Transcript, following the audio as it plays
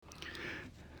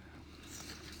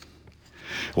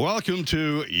Welcome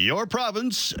to Your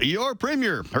Province, Your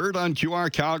Premier. Heard on QR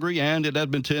Calgary and in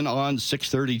Edmonton on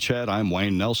 630 CHED. I'm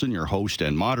Wayne Nelson, your host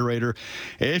and moderator.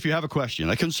 If you have a question,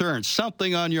 a concern,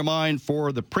 something on your mind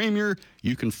for the Premier,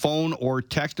 you can phone or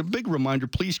text. A big reminder,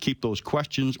 please keep those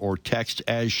questions or texts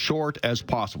as short as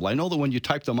possible. I know that when you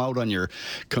type them out on your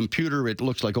computer, it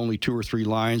looks like only 2 or 3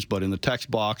 lines, but in the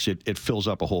text box, it fills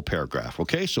up a whole paragraph,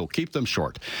 okay? So keep them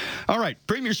short. All right,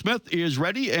 Premier Smith is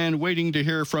ready and waiting to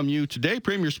hear from you today.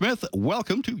 Premier Smith,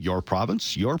 welcome to Your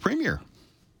Province, Your Premier.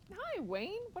 Hi,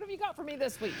 Wayne. What have you got for me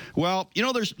this week? Well, you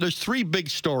know, there's 3 big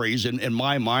stories in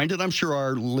my mind, and I'm sure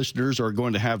our listeners are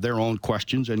going to have their own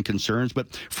questions and concerns.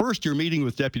 But first, you're meeting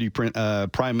with Deputy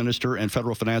Prime Minister and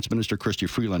Federal Finance Minister Chrystia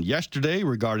Freeland yesterday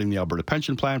regarding the Alberta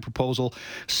Pension Plan proposal.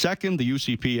 Second, the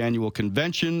UCP annual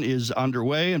convention is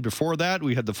underway, and before that,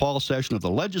 we had the fall session of the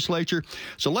legislature.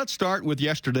 So let's start with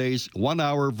yesterday's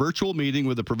 1-hour virtual meeting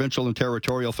with the provincial and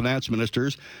territorial finance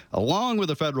ministers, along with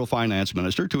the federal finance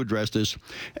minister, to address this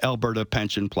Alberta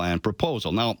Pension Plan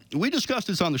proposal. Now, we discussed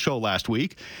this on the show last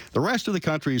week. The rest of the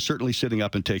country is certainly sitting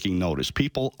up and taking notice.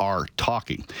 People are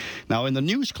talking. Now, in the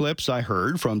news clips I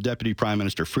heard from Deputy Prime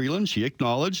Minister Freeland, she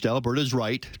acknowledged Alberta's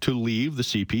right to leave the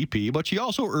CPP, but she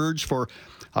also urged for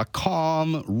a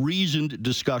calm, reasoned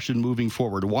discussion moving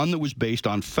forward, one that was based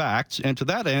on facts. And to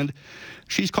that end,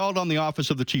 she's called on the Office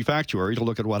of the Chief Actuary to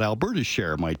look at what Alberta's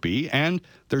share might be. And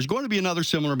there's going to be another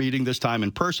similar meeting, this time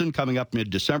in person, coming up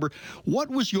mid-December. What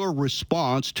was your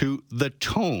response to the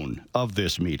tone of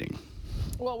this meeting?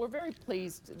 Well, we're very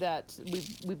pleased that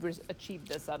we've achieved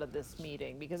this out of this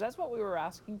meeting, because that's what we were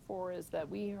asking for, is that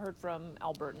we heard from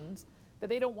Albertans that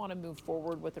they don't want to move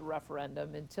forward with a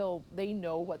referendum until they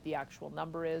know what the actual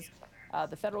number is.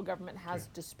 The federal government has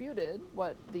disputed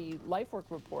what the LifeWork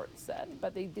report said,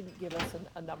 but they didn't give us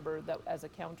a number that as a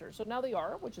counter. So now they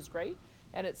are, which is great.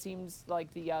 And it seems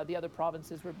like the other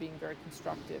provinces were being very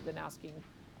constructive in asking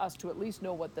us to at least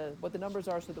know what the numbers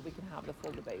are so that we can have the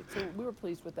full debate. So we were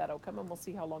pleased with that outcome, and we'll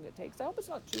see how long it takes. I hope it's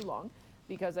not too long,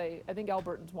 because I think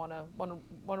Albertans want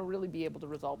to really be able to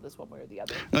resolve this one way or the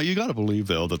other. Now, you got to believe,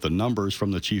 though, that the numbers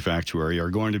from the chief actuary are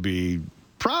going to be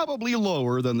probably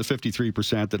lower than the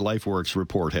 53% that LifeWorks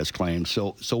report has claimed.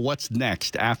 So what's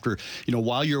next after,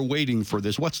 while you're waiting for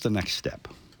this, what's the next step?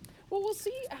 Well, we'll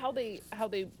see how they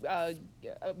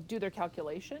do their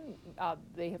calculation.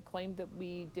 They have claimed that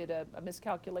we did a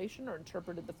miscalculation or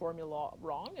interpreted the formula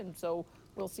wrong, and so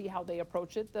we'll see how they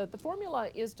approach it. The formula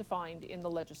is defined in the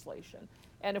legislation,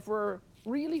 and if we're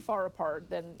really far apart,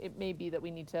 then it may be that we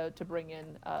need to bring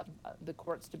in the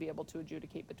courts to be able to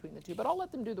adjudicate between the two. But I'll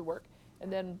let them do the work,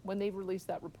 and then when they've released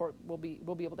that report, we'll be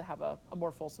able to have a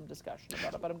more fulsome discussion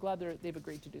about it. But I'm glad they've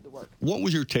agreed to do the work. What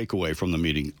was your takeaway from the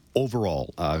meeting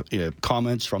overall?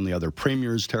 Comments from the other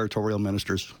premiers, territorial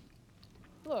ministers?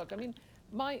 Look, I mean,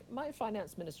 my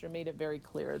finance minister made it very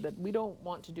clear that we don't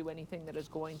want to do anything that is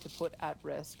going to put at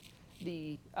risk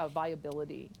the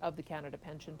viability of the Canada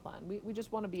Pension Plan. We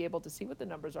just want to be able to see what the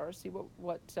numbers are, see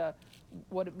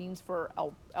what it means for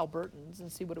Albertans,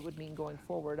 and see what it would mean going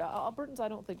forward. Albertans, I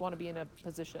don't think, want to be in a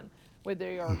position where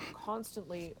they are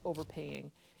constantly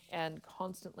overpaying and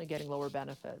constantly getting lower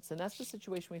benefits. And that's the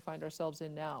situation we find ourselves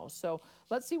in now. So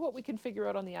let's see what we can figure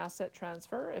out on the asset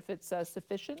transfer. If it's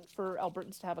sufficient for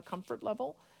Albertans to have a comfort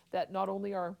level that not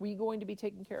only are we going to be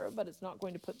taken care of, but it's not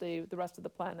going to put the rest of the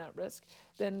plan at risk,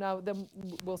 then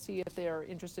we'll see if they are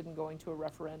interested in going to a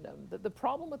referendum. The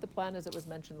problem with the plan, as it was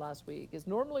mentioned last week, is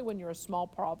normally when you're a small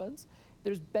province,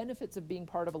 there's benefits of being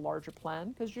part of a larger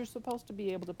plan, because you're supposed to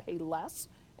be able to pay less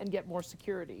and get more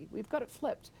security. We've got it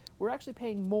flipped. We're actually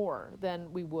paying more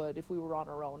than we would if we were on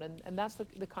our own. And that's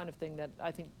the kind of thing that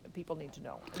I think people need to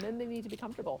know. And then they need to be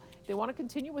comfortable. If they want to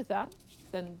continue with that,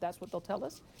 then that's what they'll tell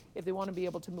us. If they want to be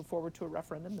able to move forward to a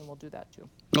referendum, then we'll do that too.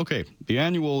 Okay. The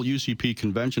annual UCP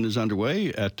convention is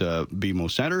underway at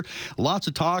BMO Centre. Lots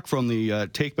of talk from the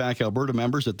Take Back Alberta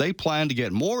members that they plan to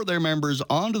get more of their members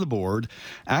onto the board.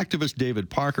 Activist David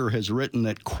Parker has written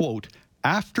that, quote,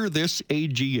 after this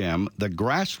AGM, the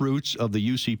grassroots of the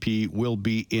UCP will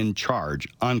be in charge,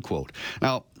 unquote.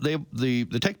 Now, the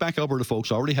Take Back Alberta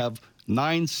folks already have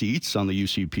 9 seats on the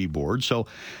UCP board. So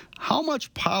how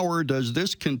much power does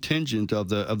this contingent of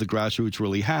the grassroots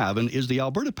really have? And is the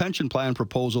Alberta Pension Plan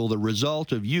proposal the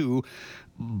result of you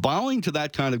bowing to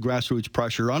that kind of grassroots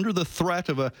pressure under the threat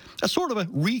of a sort of a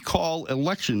recall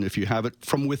election, if you have it,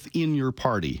 from within your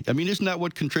party? I mean, isn't that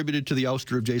what contributed to the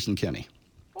ouster of Jason Kenney?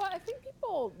 Well, I think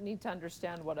people need to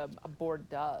understand what a board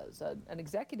does. An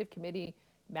executive committee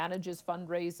manages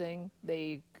fundraising,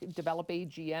 they develop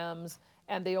AGMs,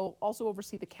 and they also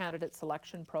oversee the candidate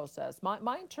selection process.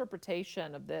 My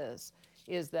interpretation of this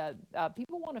is that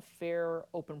people want a fair,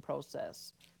 open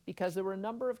process, because there were a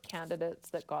number of candidates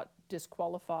that got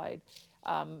disqualified.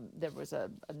 There was a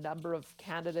number of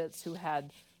candidates who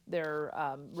had their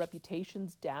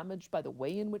reputations damaged by the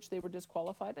way in which they were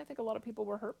disqualified. I think a lot of people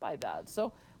were hurt by that.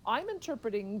 So I'm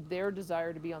interpreting their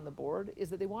desire to be on the board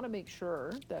is that they want to make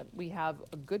sure that we have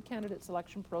a good candidate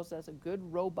selection process, a good,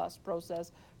 robust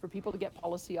process for people to get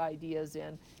policy ideas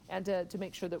in, and to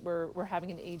make sure that we're having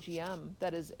an AGM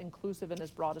that is inclusive and as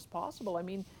broad as possible. I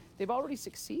mean, they've already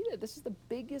succeeded. This is the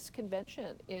biggest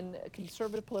convention in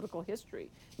conservative political history,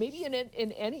 maybe in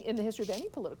the history of any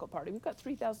political party. We've got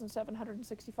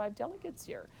 3,765 delegates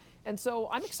here. And so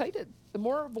I'm excited. The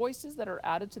more voices that are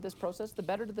added to this process, the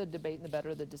better the debate and the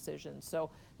better the decision.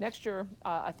 So next year,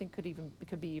 I think could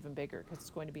be even bigger, because it's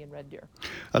going to be in Red Deer.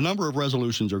 A number of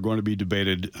resolutions are going to be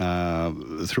debated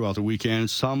throughout the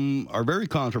weekend. Some are very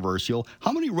controversial.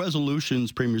 How many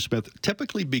resolutions, Premier Smith,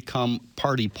 typically become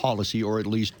party policy, or at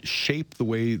least shape the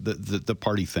way that the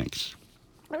party thinks?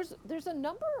 There's a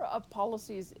number of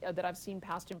policies that I've seen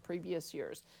passed in previous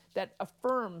years that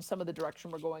affirm some of the direction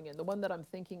we're going in. The one that I'm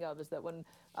thinking of is that when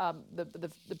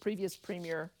the previous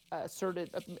premier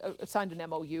signed an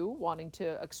MOU wanting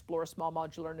to explore small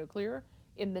modular nuclear,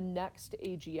 in the next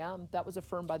AGM, that was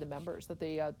affirmed by the members that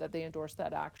they endorsed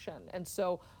that action. And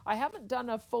so I haven't done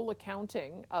a full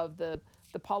accounting of the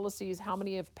policies, how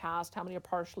many have passed, how many are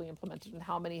partially implemented, and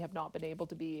how many have not been able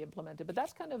to be implemented. But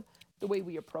that's kind of the way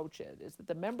we approach it, is that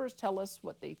the members tell us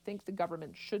what they think the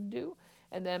government should do,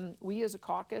 and then we as a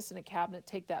caucus and a cabinet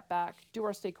take that back, do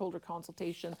our stakeholder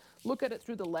consultation, look at it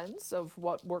through the lens of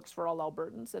what works for all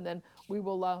Albertans, and then we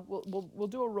will we'll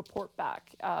do a report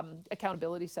back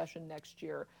accountability session next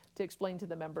year to explain to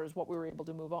the members what we were able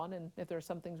to move on, and if there are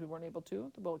some things we weren't able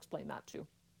to, we'll explain that too.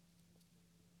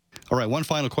 All right, one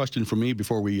final question from me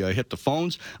before we hit the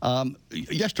phones.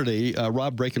 Yesterday,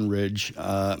 Rob Breckenridge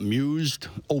mused,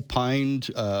 opined,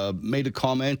 made a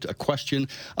comment, a question,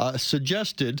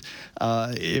 suggested,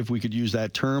 if we could use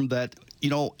that term, that,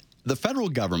 the federal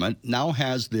government now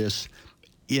has this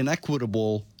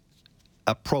inequitable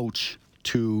approach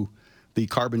to the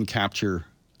carbon capture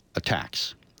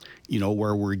tax.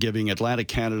 Where we're giving Atlantic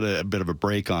Canada a bit of a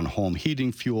break on home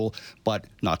heating fuel, but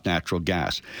not natural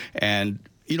gas. And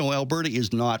Alberta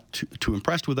is not too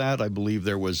impressed with that. I believe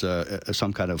there was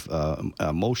some kind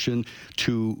of motion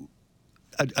to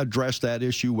address that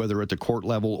issue, whether at the court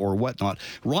level or whatnot.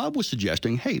 Rob was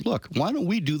suggesting, hey, look, why don't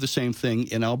we do the same thing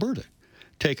in Alberta?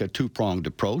 Take a two-pronged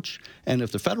approach, and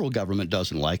if the federal government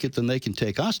doesn't like it, then they can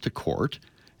take us to court.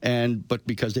 But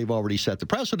because they've already set the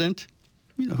precedent,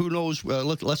 who knows?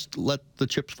 Let's let the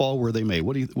chips fall where they may.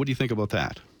 What do you think about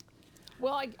that?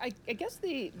 Well, I guess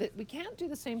we can't do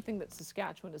the same thing that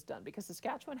Saskatchewan has done, because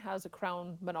Saskatchewan has a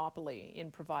crown monopoly in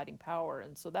providing power.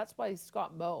 And so that's why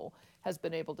Scott Moe has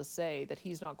been able to say that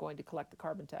he's not going to collect the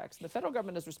carbon tax. And the federal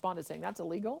government has responded saying that's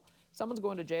illegal. Someone's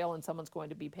going to jail and someone's going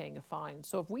to be paying a fine.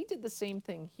 So if we did the same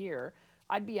thing here,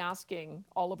 I'd be asking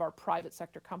all of our private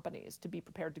sector companies to be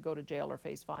prepared to go to jail or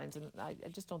face fines, and I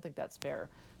just don't think that's fair.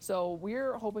 So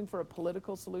we're hoping for a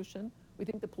political solution. We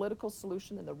think the political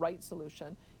solution and the right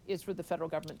solution is for the federal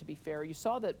government to be fair. You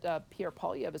saw that Pierre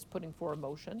Poilievre is putting forward a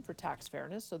motion for tax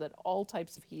fairness so that all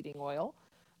types of heating oil,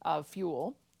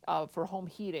 fuel, for home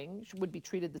heating would be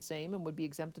treated the same and would be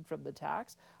exempted from the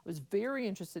tax. I was very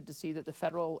interested to see that the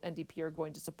federal NDP are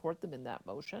going to support them in that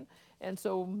motion. And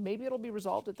so maybe it'll be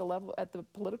resolved at the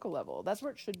political level. That's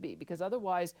where it should be, because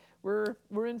otherwise we're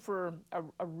in for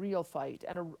a real fight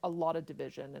and a lot of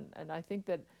division. And I think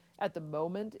that at the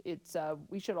moment,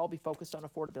 we should all be focused on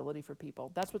affordability for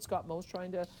people. That's what Scott Moe's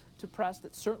trying to press.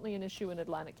 That's certainly an issue in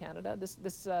Atlantic Canada.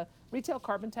 This retail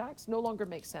carbon tax no longer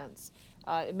makes sense.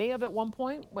 It may have at one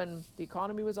point when the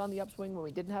economy was on the upswing, when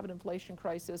we didn't have an inflation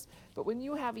crisis. But when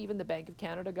you have even the Bank of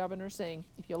Canada governor saying,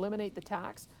 if you eliminate the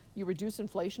tax, you reduce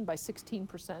inflation by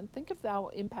 16%, think of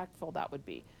how impactful that would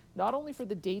be. Not only for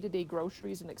the day-to-day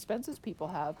groceries and expenses people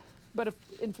have, but if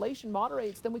inflation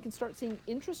moderates, then we can start seeing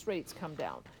interest rates come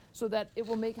down so that it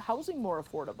will make housing more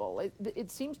affordable. It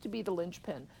seems to be the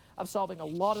linchpin of solving a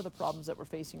lot of the problems that we're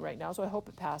facing right now, so I hope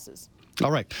it passes.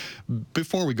 All right.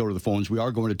 Before we go to the phones, we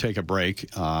are going to take a break,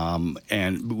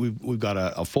 and we've got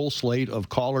a full slate of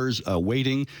callers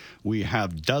waiting. We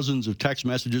have dozens of text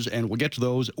messages, and we'll get to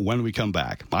those when we come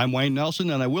back. I'm Wayne Nelson,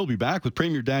 and I will be back with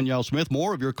Premier Danielle Smith.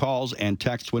 More of your calls and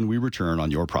texts when we return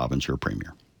on Your Province, Your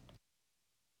Premier.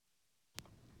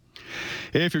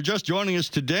 If you're just joining us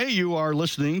today, you are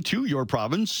listening to Your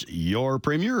Province, Your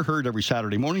Premier, heard every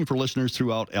Saturday morning for listeners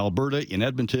throughout Alberta, in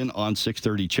Edmonton on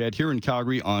 630 CHED, here in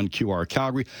Calgary on QR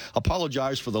Calgary.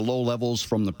 Apologize for the low levels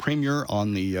from the Premier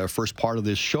on the first part of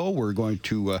this show. We're going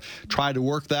to try to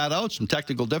work that out, some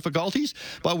technical difficulties,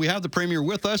 but we have the Premier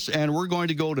with us, and we're going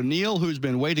to go to Neil, who's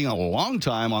been waiting a long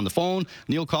time on the phone.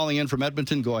 Neil calling in from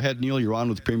Edmonton. Go ahead, Neil. You're on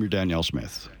with Premier Danielle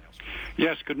Smith.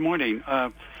 Yes, good morning.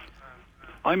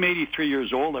 I'm 83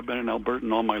 years old. I've been an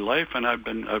Albertan all my life, and I've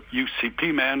been a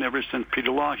UCP man ever since Peter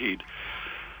Lougheed.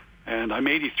 And I'm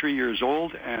 83 years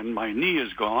old, and my knee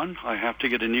is gone. I have to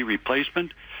get a knee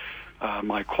replacement.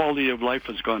 My quality of life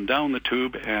has gone down the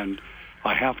tube, and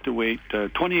I have to wait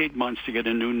 28 months to get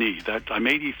a new knee. I'm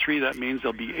 83. That means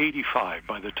I'll be 85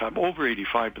 over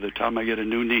 85 by the time I get a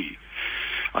new knee.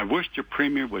 I wish the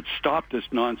Premier would stop this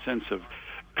nonsense of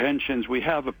pensions. We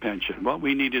have a pension. What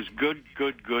we need is good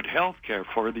health care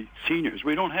for the seniors.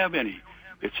 We don't have any.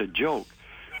 It's a joke.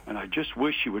 And I just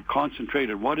wish you would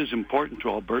concentrate on what is important to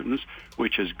Albertans,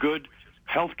 which is good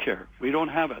health care. We don't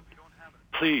have it.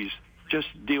 Please, just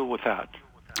deal with that.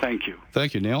 Thank you.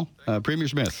 Thank you, Neil. Premier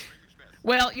Smith.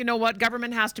 Well, you know what?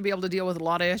 Government has to be able to deal with a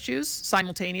lot of issues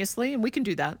simultaneously, and we can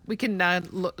do that. We can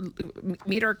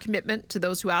meet our commitment to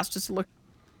those who asked us to look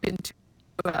into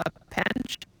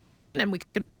pension, and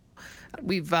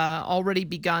we've already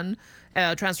begun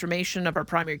a transformation of our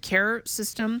primary care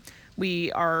system.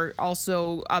 We are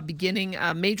also beginning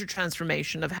a major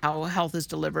transformation of how health is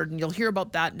delivered, and you'll hear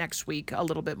about that next week a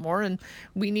little bit more. And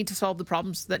we need to solve the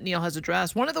problems that Neil has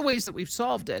addressed. One of the ways that we've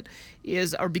solved it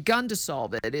is, or begun to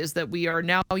solve it, is that we are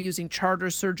now using charter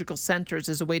surgical centers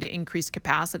as a way to increase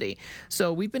capacity.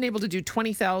 So we've been able to do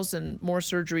 20,000 more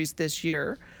surgeries this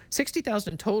year.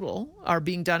 60,000 total are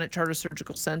being done at charter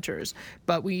surgical centers,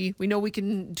 but we know we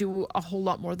can do a whole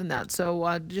lot more than that.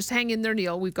 So just hang in there,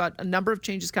 Neil. We've got a number of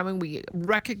changes coming. We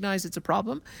recognize it's a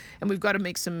problem, and we've got to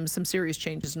make some serious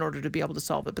changes in order to be able to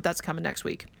solve it, but that's coming next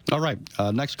week. All right.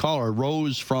 Next caller,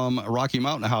 Rose from Rocky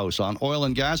Mountain House on oil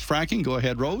and gas fracking. Go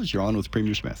ahead, Rose. You're on with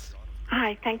Premier Smith.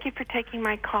 Hi. Thank you for taking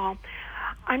my call.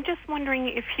 I'm just wondering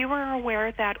if you were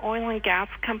aware that oil and gas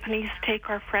companies take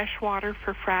our fresh water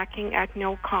for fracking at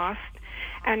no cost,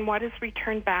 and what is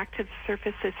returned back to the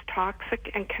surface is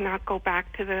toxic and cannot go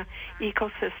back to the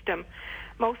ecosystem.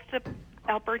 Most of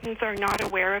Albertans are not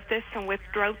aware of this, and with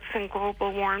droughts and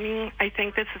global warming, I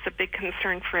think this is a big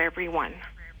concern for everyone.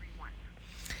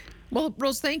 Well,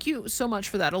 Rose, thank you so much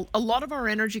for that. A lot of our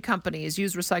energy companies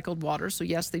use recycled water, so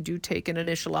yes, they do take an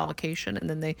initial allocation, and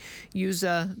then they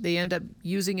end up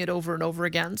using it over and over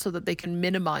again so that they can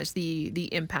minimize the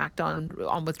impact on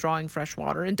withdrawing fresh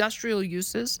water. Industrial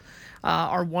uses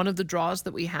are one of the draws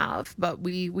that we have, but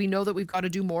we know that we've got to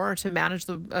do more to manage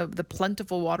the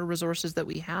plentiful water resources that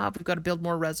we have. We've got to build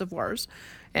more reservoirs,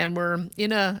 and we're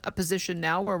in a position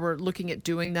now where we're looking at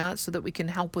doing that so that we can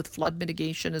help with flood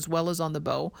mitigation as well as on the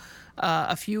Bow.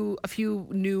 A few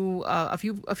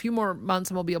more months,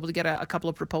 and we'll be able to get a couple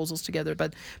of proposals together.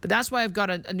 But that's why I've got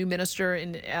a new minister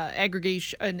in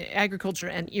agriculture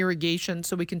and irrigation,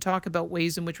 so we can talk about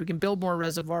ways in which we can build more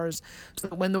reservoirs, so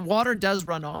that when the water does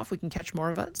run off, we can catch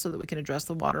more of it, so that we can address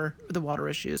the water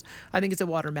issues. I think it's a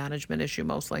water management issue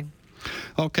mostly.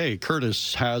 Okay,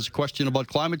 Curtis has a question about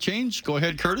climate change. Go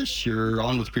ahead, Curtis. You're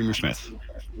on with Premier Smith.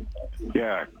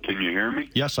 Yeah, can you hear me?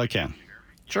 Yes, I can.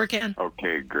 Sure can.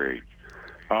 Okay, great.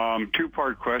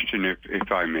 Two-part question,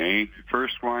 if I may.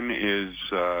 First one is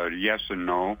yes and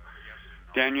no.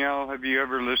 Danielle, have you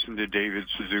ever listened to David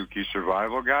Suzuki's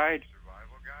Survival Guide?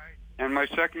 And my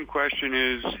second question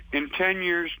is, in 10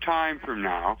 years' time from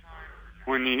now,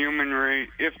 when the human race,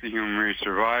 if the human race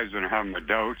survives, and I have my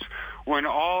doubts, when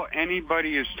all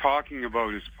anybody is talking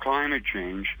about is climate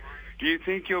change, do you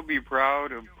think you'll be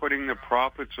proud of putting the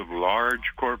profits of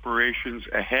large corporations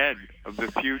ahead of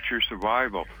the future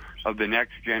survival of the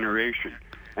next generation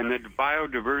and the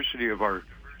biodiversity of our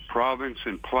province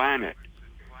and planet?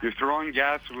 You're throwing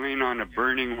gasoline on a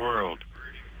burning world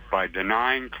by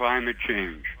denying climate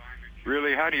change.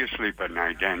 Really, how do you sleep at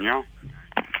night, Danielle?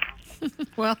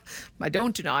 Well, I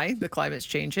don't deny the climate's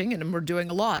changing, and we're doing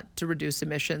a lot to reduce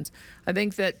emissions. I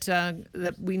think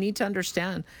that we need to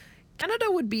understand Canada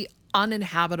would be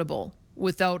uninhabitable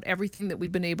without everything that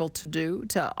we've been able to do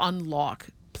to unlock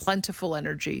plentiful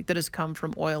energy that has come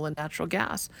from oil and natural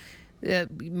gas.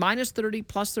 Minus 30,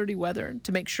 plus 30 weather,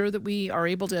 to make sure that we are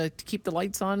able to keep the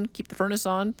lights on, keep the furnace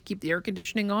on, keep the air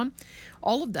conditioning on.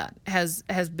 All of that has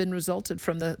been resulted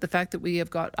from the fact that we have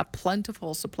got a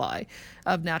plentiful supply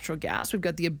of natural gas. We've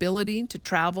got the ability to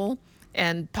travel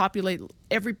and populate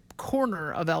every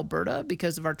corner of Alberta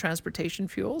because of our transportation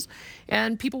fuels,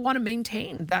 and people want to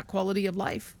maintain that quality of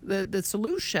life. The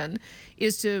solution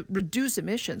is to reduce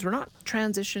emissions. We're not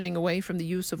transitioning away from the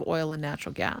use of oil and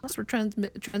natural gas. We're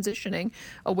transitioning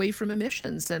away from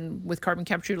emissions, and with carbon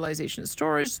capture, utilization and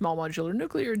storage, small modular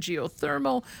nuclear,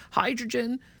 geothermal,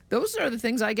 hydrogen. Those are the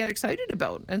things I get excited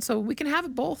about. And so we can have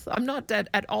it both. I'm not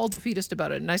at all defeatist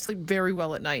about it. And I sleep very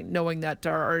well at night knowing that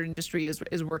our industry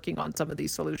is working on some of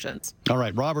these solutions. All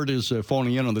right. Robert is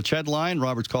phoning in on the CHED line.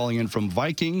 Robert's calling in from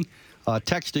Viking.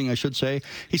 Texting, I should say.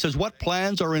 He says, what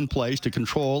plans are in place to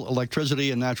control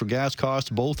electricity and natural gas costs?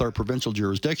 Both are provincial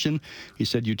jurisdiction. He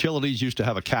said utilities used to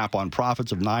have a cap on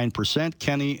profits of 9%.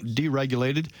 Kenny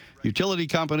deregulated. Utility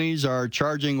companies are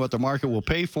charging what the market will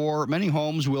pay for. Many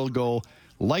homes will go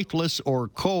lightless or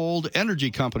cold.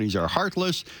 Energy companies are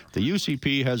heartless. The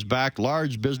UCP has backed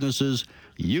large businesses.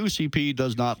 UCP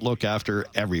does not look after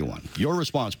everyone. Your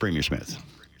response, Premier Smith.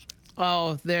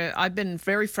 Oh, I've been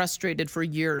very frustrated for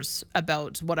years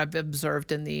about what I've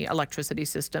observed in the electricity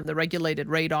system. The regulated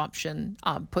rate option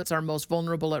puts our most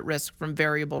vulnerable at risk from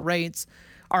variable rates.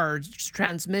 Our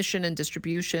transmission and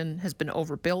distribution has been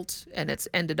overbuilt, and it's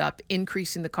ended up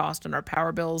increasing the cost on our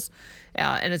power bills.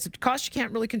 And it's a cost you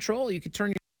can't really control. You could turn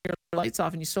your lights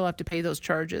off, and you still have to pay those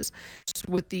charges.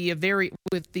 With the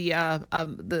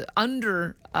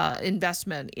under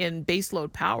investment in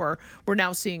baseload power, we're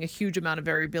now seeing a huge amount of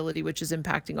variability, which is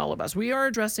impacting all of us. We are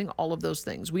addressing all of those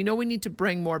things. We know we need to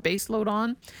bring more baseload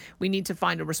on. We need to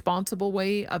find a responsible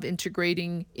way of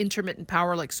integrating intermittent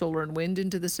power like solar and wind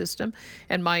into the system.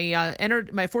 And my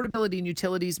affordability and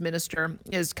utilities minister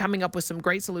is coming up with some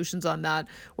great solutions on that.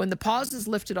 When the pause is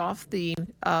lifted off the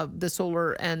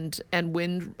solar and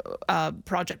wind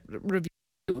project review,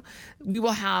 we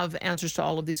will have answers to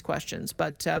all of these questions.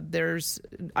 But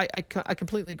I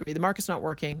completely agree. The market's not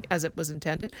working as it was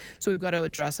intended. So we've got to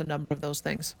address a number of those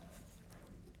things.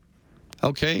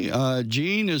 Okay.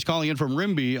 Jean is calling in from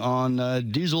Rimbey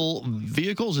on diesel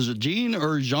vehicles. Is it Jean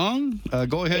or Jean?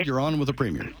 Go ahead. You're on with the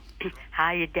Premier.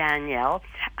 Hi, Danielle.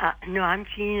 No, I'm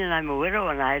Jean, and I'm a widow,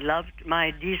 and I loved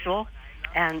my diesel.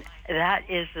 And that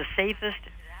is the safest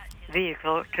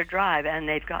vehicle to drive, and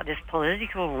they've got this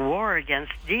political war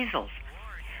against diesels,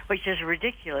 which is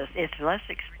ridiculous. It's less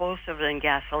explosive than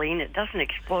gasoline. It doesn't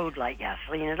explode like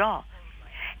gasoline at all.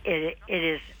 It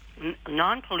is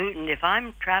non-pollutant. If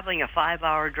I'm traveling a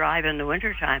 5-hour drive in the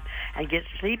wintertime and get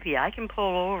sleepy, I can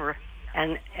pull over,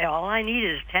 and all I need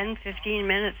is 10, 15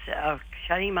 minutes of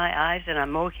shutting my eyes, and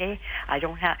I'm okay. I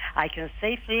can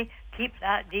safely keep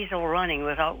that diesel running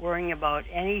without worrying about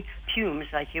any fumes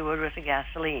like you would with a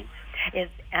gasoline.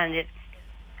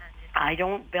 I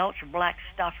don't belch black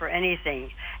stuff or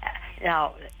anything.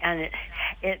 Now,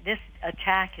 this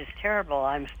attack is terrible.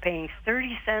 I'm paying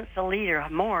 30 cents a liter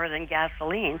more than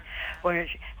gasoline when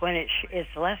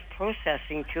it's less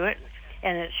processing to it,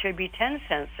 and it should be 10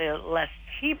 cents less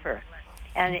cheaper.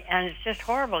 And it's just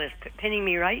horrible. It's pinning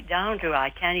me right down to I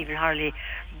can't even hardly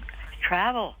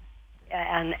travel.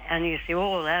 And you say,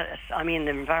 oh, the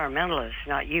environmentalists,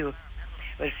 not you,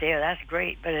 would say, oh, that's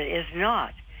great, but it is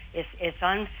not. It's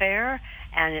unfair,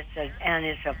 and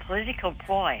it's a political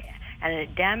ploy, and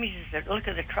it damages look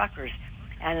at the truckers.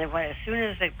 And as soon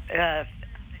as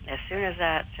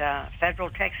that federal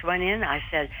tax went in, I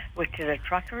said, to the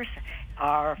truckers,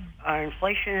 our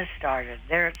inflation has started.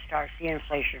 There it starts, the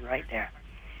inflation right there.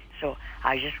 So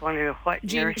I just wonder what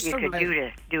nurse you could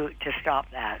do to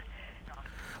stop that.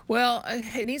 Well,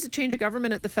 it needs a change of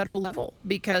government at the federal level,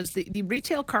 because the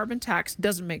retail carbon tax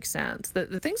doesn't make sense.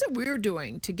 The things that we're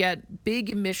doing to get big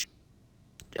emission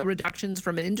reductions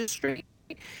from industry,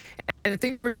 and I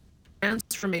think we're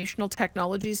transformational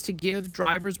technologies to give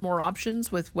drivers more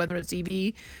options with whether it's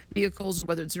EV vehicles,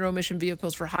 whether it's zero-emission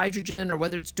vehicles for hydrogen, or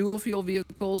whether it's dual-fuel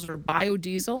vehicles or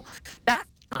biodiesel.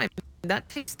 That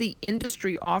takes the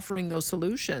industry offering those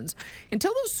solutions.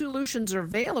 Until those solutions are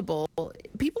available,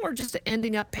 people are just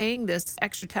ending up paying this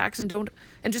extra tax and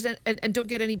don't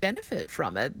get any benefit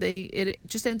from it. It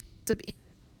just ends up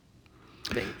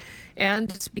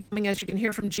and it's becoming, as you can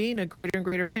hear from Jean, a greater and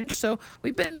greater pinch. So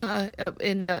we've been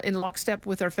in lockstep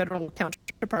with our federal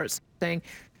counterparts saying,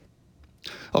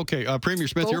 okay, Premier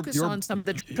Smith, focus on some of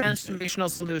the transformational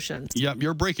solutions. Yeah,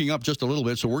 you're breaking up just a little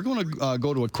bit, so we're going to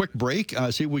go to a quick break,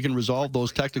 see if we can resolve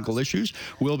those technical issues.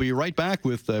 We'll be right back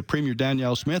with Premier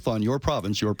Danielle Smith on Your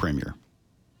Province, Your Premier.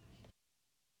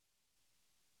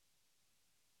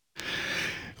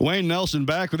 Wayne Nelson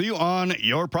back with you on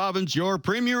Your Province, Your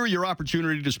Premier, your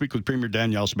opportunity to speak with Premier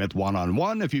Danielle Smith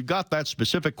one-on-one. If you've got that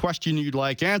specific question you'd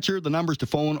like answered, the numbers to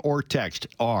phone or text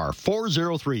are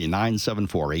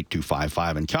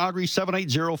 403-974-8255 in Calgary,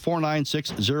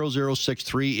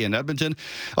 780-496-0063 in Edmonton.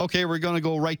 Okay, we're going to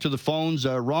go right to the phones.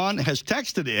 Ron has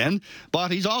texted in,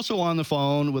 but he's also on the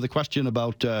phone with a question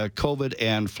about COVID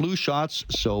and flu shots.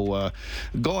 So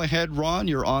go ahead, Ron.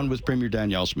 You're on with Premier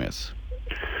Danielle Smith.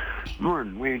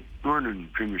 Morning, Wayne. Morning,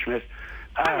 Premier Smith.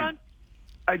 Hi, Ron.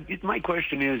 My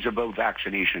question is about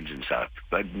vaccinations and stuff.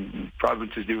 But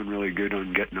province is doing really good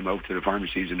on getting them out to the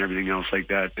pharmacies and everything else like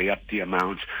that. They upped the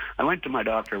amounts. I went to my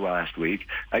doctor last week.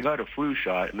 I got a flu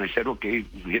shot, and I said, okay,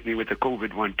 hit me with the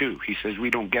COVID one too. He says, we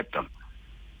don't get them.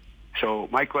 So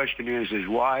my question is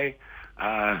why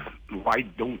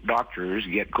don't doctors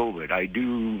get COVID? I do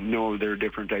know they're a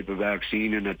different type of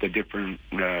vaccine, and at the different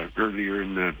earlier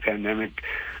in the pandemic,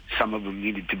 some of them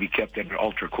needed to be kept at an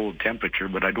ultra cold temperature,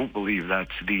 but I don't believe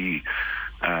that's the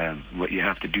what you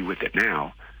have to do with it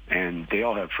now. And they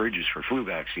all have fridges for flu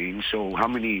vaccines. So how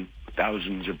many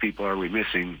thousands of people are we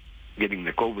missing getting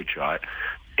the COVID shot?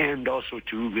 And also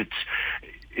too,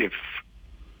 if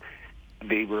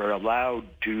they were allowed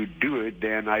to do it,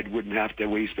 then I wouldn't have to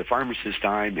waste the pharmacist's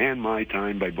time and my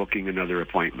time by booking another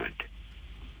appointment.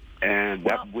 And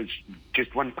that was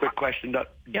just one quick question,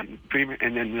 Premier.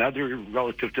 And then another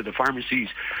relative to the pharmacies,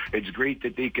 it's great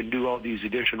that they can do all these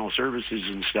additional services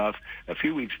and stuff. A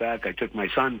few weeks back, I took my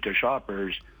son to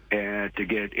Shoppers to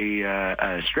get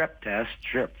a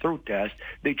strep throat test.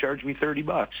 They charged me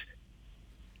 $30.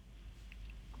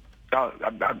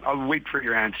 I'll wait for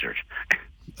your answers.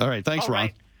 All right. Thanks, Ron.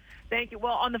 Right. Thank you.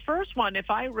 Well, on the first one, if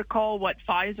I recall what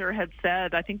Pfizer had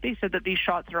said, I think they said that these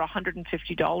shots are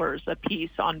 $150 a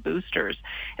piece on boosters.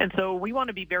 And so we want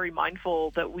to be very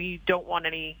mindful that we don't want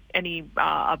any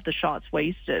of the shots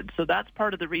wasted. So that's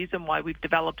part of the reason why we've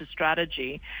developed a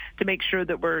strategy to make sure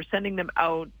that we're sending them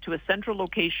out to a central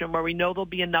location where we know there'll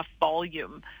be enough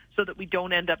volume so that we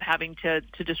don't end up having to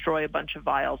destroy a bunch of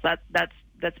vials. That's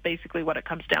basically what it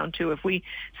comes down to. If we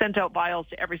sent out vials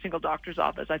to every single doctor's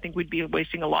office, I think we'd be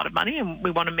wasting a lot of money, and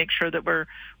we want to make sure that we're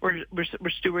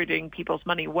stewarding people's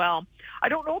money well. I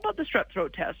don't know about the strep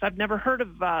throat test. I've never heard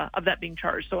of that being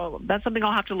charged, so that's something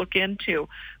I'll have to look into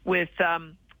with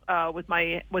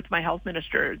my health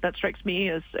minister. That strikes me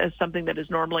as something that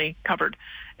is normally covered,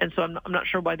 and so I'm not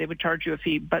sure why they would charge you a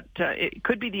fee. But it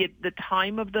could be the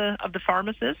time of the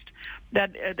pharmacist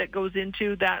that goes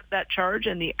into that charge,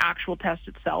 and the actual test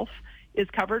itself is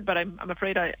covered. But I'm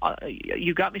afraid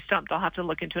you got me stumped. I'll have to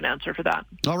look into an answer for that.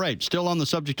 All right. Still on the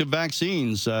subject of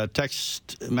vaccines,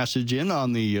 text message in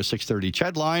on the 630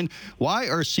 CHED line. Why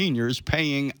are seniors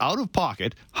paying out of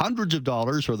pocket hundreds of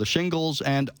dollars for the shingles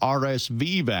and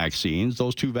RSV vaccines?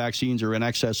 Those two vaccines are in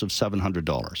excess of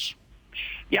 $700.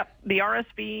 Yep, the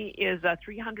RSV is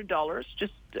 $300.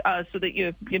 Just so that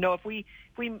you know, if we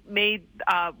made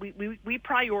we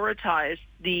prioritize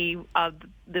the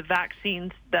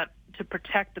vaccines that to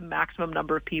protect the maximum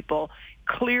number of people.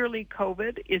 Clearly,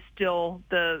 COVID is still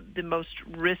the most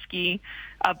risky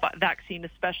vaccine,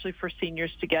 especially for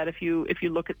seniors to get. If you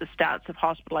look at the stats of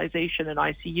hospitalization and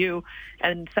ICU,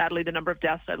 and sadly the number of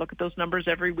deaths, I look at those numbers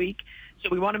every week. So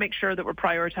we want to make sure that we're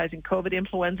prioritizing COVID.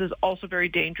 Influenza is also very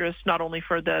dangerous, not only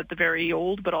for the very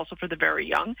old, but also for the very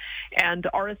young. And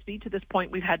RSV, to this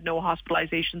point, we've had no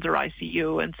hospitalizations or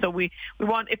ICU. And so we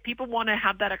want, if people want to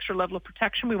have that extra level of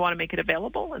protection, we want to make it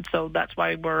available. And so that's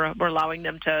why we're allowing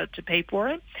them to pay for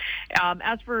it.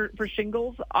 As for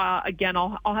shingles, again,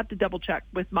 I'll have to double check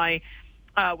with my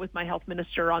health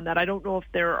minister on that. I don't know if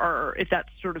that's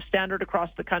sort of standard across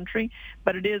the country,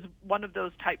 but it is one of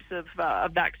those types of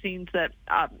vaccines that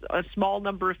a small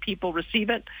number of people receive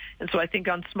it, and so I think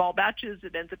on small batches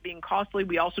it ends up being costly.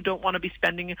 We also don't want to be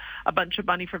spending a bunch of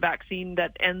money for vaccine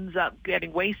that ends up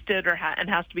getting wasted and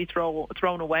has to be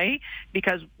thrown away,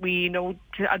 because we know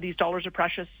these dollars are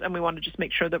precious, and we want to just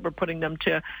make sure that we're putting them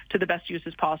to the best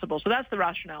uses possible. So that's the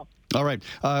rationale. All right.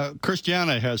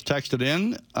 Christiana has texted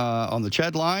in on the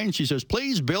CHED line. She says,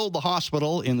 please build the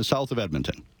hospital in the south of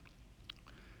Edmonton.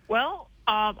 Well,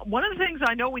 one of the things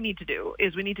I know we need to do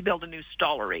is we need to build a new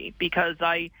Stollery, because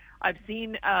I've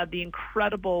seen the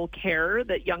incredible care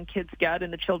that young kids get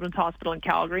in the Children's Hospital in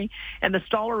Calgary, and the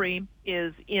Stollery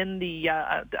is in the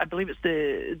I believe it's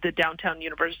the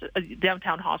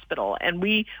downtown hospital, and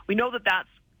we know that that's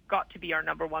got to be our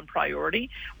number one priority.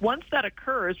 Once that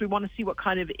occurs, we want to see what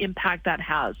kind of impact that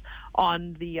has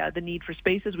on the need for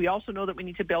spaces. We also know that we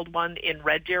need to build one in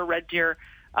Red Deer. Red Deer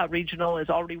Regional is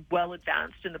already well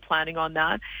advanced in the planning on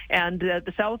that. And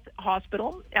the South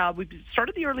Hospital, we've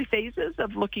started the early phases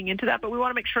of looking into that, but we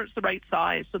want to make sure it's the right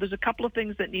size. So there's a couple of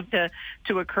things that need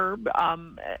to occur,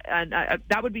 and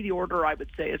that would be the order, I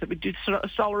would say, is that we do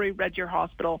Stollery, Red Deer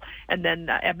Hospital, and then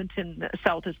Edmonton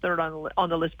South is third on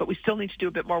the list, but we still need to do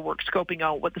a bit more work scoping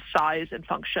out what the size and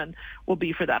function will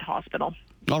be for that hospital.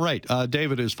 All right.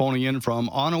 David is phoning in from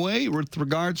Onaway with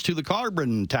regards to the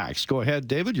carbon tax. Go ahead,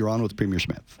 David. You're on with Premier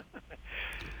Smith.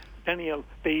 Danielle,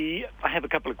 I have a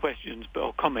couple of questions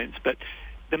or comments, but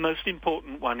the most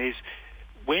important one is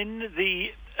when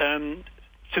the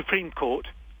Supreme Court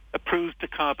approved the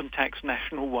carbon tax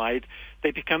nationwide,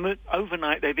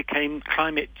 overnight they became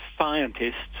climate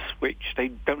scientists, which they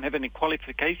don't have any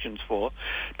qualifications for,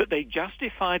 but they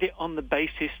justified it on the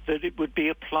basis that it would be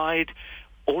applied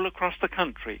all across the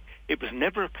country. It was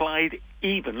never applied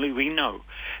evenly, we know.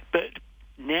 But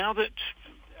now that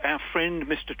our friend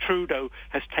Mr. Trudeau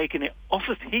has taken it off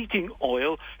of heating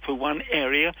oil for one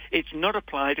area, it's not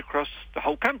applied across the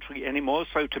whole country anymore.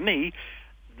 So to me,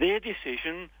 their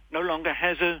decision no longer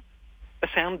has a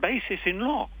sound basis in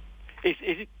law. Is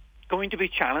it going to be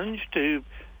challenged to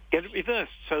get it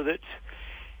reversed so that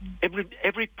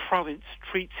every province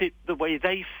treats it the way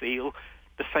they feel,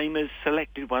 the same as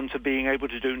selected ones are being able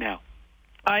to do now?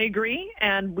 I agree,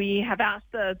 and we have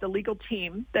asked the legal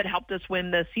team that helped us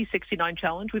win the C69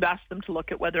 challenge, we've asked them to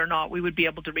look at whether or not we would be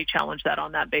able to re-challenge that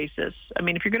on that basis. I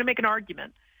mean, if you're going to make an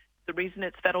argument, the reason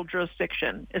it's federal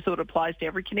jurisdiction is so it applies to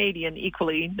every Canadian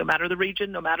equally, no matter the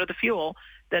region, no matter the fuel,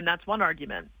 then that's one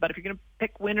argument. But if you're going to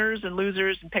pick winners and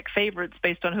losers and pick favorites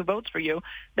based on who votes for you,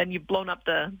 then you've blown up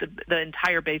the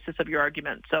entire basis of your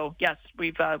argument. So, yes,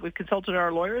 we've consulted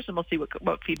our lawyers, and we'll see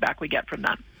what feedback we get from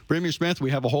that. Premier Smith, we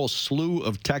have a whole slew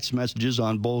of text messages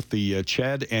on both the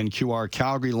CHED and QR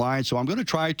Calgary line, so I'm going to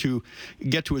try to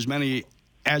get to as many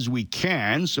as we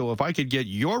can. So if I could get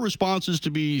your responses to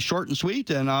be short and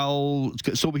sweet, and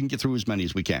so we can get through as many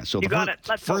as we can. So you got it.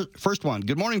 Let's go. First one.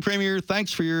 Good morning, Premier.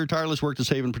 Thanks for your tireless work to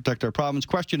save and protect our province.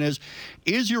 Question is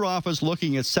your office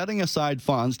looking at setting aside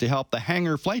funds to help the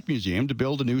Hangar Flight Museum to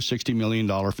build a new $60 million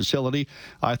facility?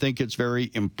 I think it's very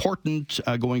important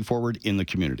going forward in the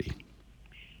community.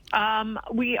 I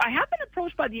have been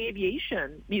approached by the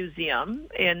Aviation Museum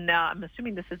in, I'm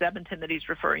assuming this is Edmonton that he's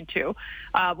referring to.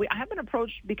 I have been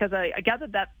approached because I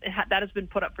gathered that has been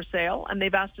put up for sale, and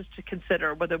they've asked us to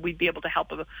consider whether we'd be able to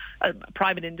help a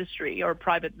private industry or a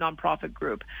private nonprofit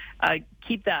group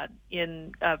keep that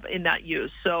in that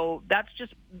use. So that's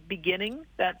just beginning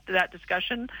that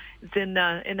discussion. It's in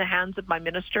the hands of my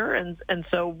minister, and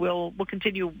so we'll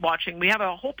continue watching. We have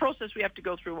a whole process we have to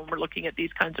go through when we're looking at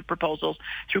these kinds of proposals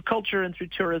through culture and through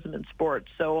tourism and sports.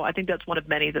 So I think that's one of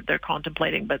many that they're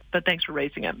contemplating, but thanks for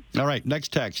raising it. All right,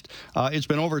 next text. It's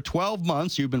been over 12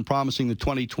 months you've been promising the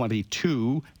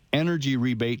 2022 energy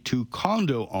rebate to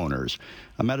condo owners.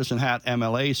 A Medicine Hat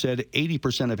MLA said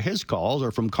 80% of his calls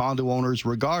are from condo owners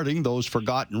regarding those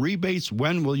forgotten rebates.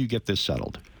 When will you get this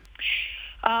settled?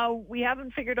 We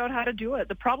haven't figured out how to do it.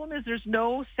 The problem is there's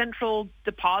no central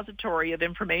depository of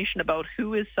information about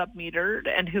who is submetered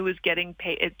and who is getting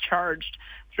charged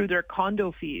through their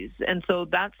condo fees. And so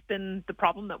that's been the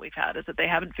problem that we've had, is that they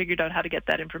haven't figured out how to get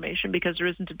that information because there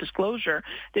isn't a disclosure.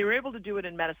 They were able to do it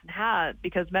in Medicine Hat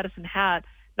because Medicine Hat,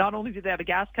 not only do they have a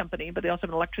gas company, but they also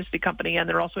have an electricity company, and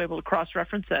they're also able to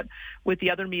cross-reference it with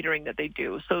the other metering that they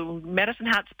do. So Medicine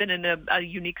Hat's been in a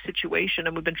unique situation,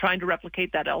 and we've been trying to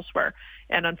replicate that elsewhere.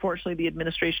 And unfortunately, the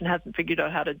administration hasn't figured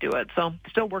out how to do it. So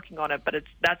still working on it, but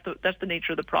that's the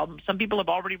nature of the problem. Some people have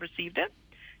already received it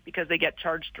because they get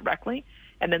charged directly,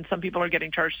 and then some people are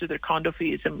getting charged through their condo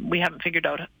fees, and we haven't figured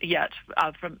out yet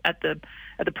from at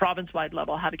the province-wide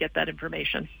level how to get that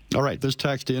information. All right, this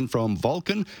text in from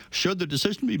Vulcan. Should the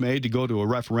decision be made to go to a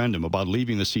referendum about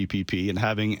leaving the CPP and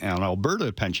having an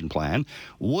Alberta pension plan,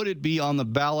 would it be on the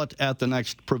ballot at the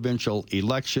next provincial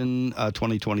election,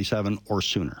 2027 or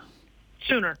sooner?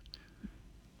 Sooner.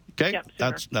 Okay, yep,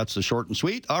 that's the short and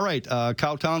sweet. All right,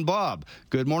 Cowtown Bob.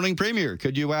 Good morning, Premier.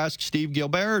 Could you ask Steve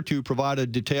Gilbert to provide a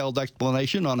detailed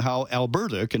explanation on how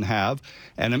Alberta can have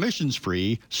an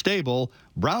emissions-free, stable,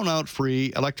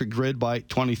 brownout-free electric grid by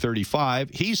 2035?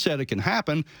 He said it can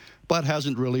happen, but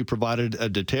hasn't really provided a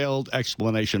detailed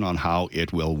explanation on how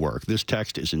it will work. This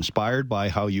text is inspired by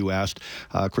how you asked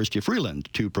Chrystia Freeland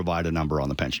to provide a number on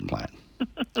the pension plan.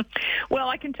 Well,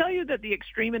 I can tell you that the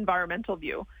extreme environmental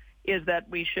view is that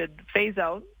we should phase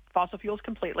out fossil fuels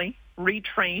completely,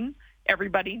 retrain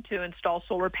everybody to install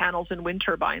solar panels and wind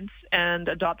turbines, and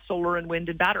adopt solar and wind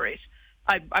and batteries.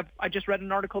 I just read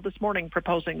an article this morning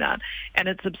proposing that, and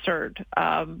it's absurd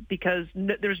because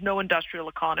there's no industrial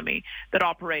economy that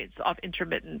operates off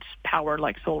intermittent power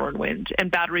like solar and wind,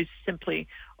 and batteries simply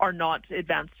are not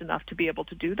advanced enough to be able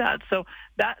to do that. So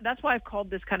that's why I've called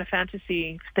this kind of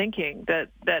fantasy thinking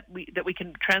that we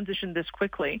can transition this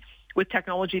quickly with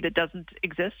technology that doesn't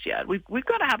exist yet. We've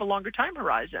got to have a longer time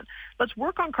horizon. Let's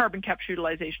work on carbon capture,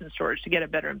 utilization, and storage to get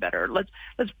it better and better. Let's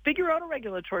figure out a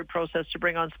regulatory process to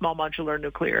bring on small modular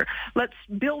nuclear. Let's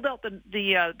build out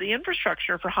the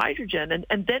infrastructure for hydrogen,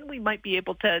 and then we might be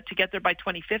able to get there by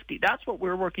 2050. That's what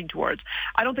we're working towards.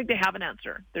 I don't think they have an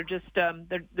answer. They're just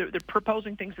they're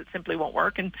proposing things that simply won't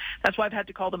work, and that's why I've had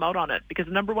to call them out on it, because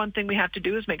the number one thing we have to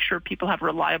do is make sure people have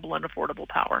reliable and affordable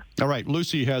power. All right.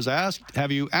 Lucy has asked,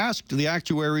 have you asked the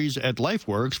actuaries at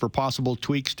LifeWorks for possible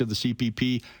tweaks to the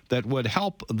CPP that would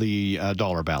help the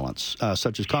dollar balance,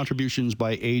 such as contributions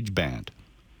by age band?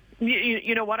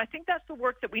 You know what? I think that's the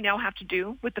work that we now have to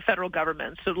do with the federal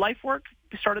government. So LifeWorks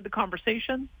started the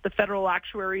conversation. The federal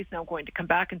actuary is now going to come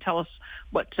back and tell us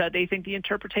what they think the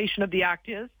interpretation of the act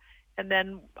is. And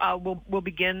then we'll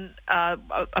begin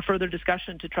a further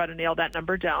discussion to try to nail that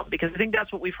number down, because I think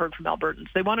that's what we've heard from Albertans.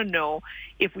 They want to know,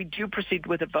 if we do proceed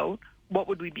with a vote, what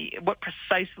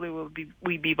precisely would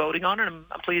we be voting on? And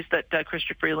I'm pleased that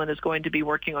Chrystia Freeland is going to be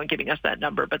working on giving us that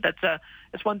number. But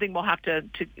that's one thing we'll have to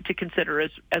consider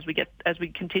as we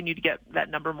continue to get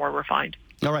that number more refined.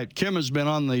 All right. Kim has been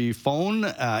on the phone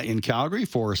in Calgary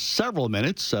for several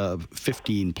minutes,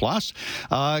 15 plus.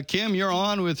 Kim, you're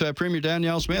on with Premier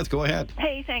Danielle Smith. Go ahead.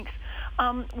 Hey, thanks.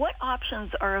 What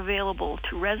options are available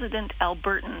to resident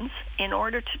Albertans in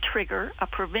order to trigger a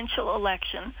provincial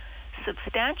election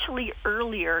substantially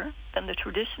earlier than the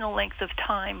traditional length of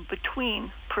time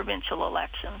between provincial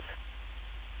elections?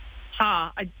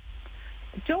 I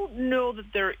don't know that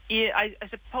there is. I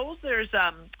suppose there's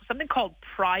something called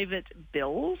private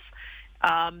bills.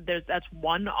 That's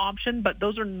one option, but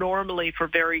those are normally for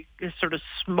very sort of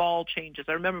small changes.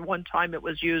 I remember one time it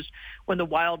was used when the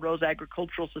Wild Rose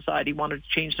Agricultural Society wanted to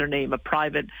change their name. A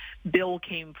private bill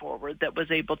came forward that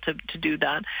was able to do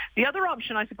that. The other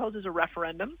option, I suppose, is a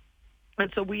referendum. And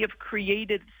so we have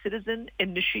created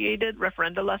citizen-initiated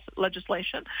referenda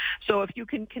legislation. So if you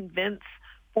can convince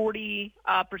 40%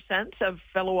 of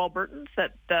fellow Albertans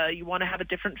that you want to have a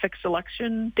different fixed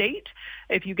election date,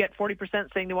 if you get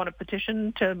 40% saying they want a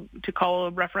petition to call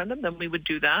a referendum, then we would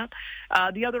do that.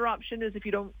 The other option is if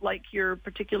you don't like your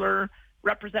particular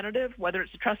representative, whether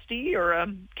it's a trustee or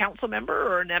a council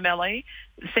member or an MLA,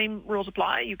 the same rules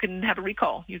apply. You can have a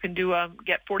recall. You can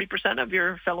get 40% of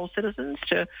your fellow citizens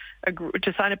to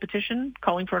sign a petition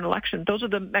calling for an election. Those are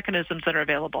the mechanisms that are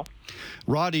available.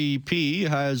 Roddy P.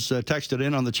 has texted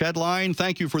in on the Ched line.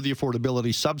 Thank you for the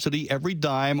affordability subsidy. Every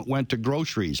dime went to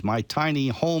groceries. My tiny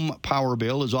home power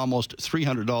bill is almost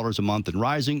 $300 a month and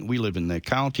rising. We live in the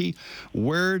county.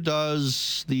 Where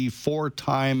does the 4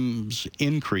 times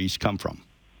increase come from?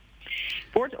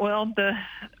 Well,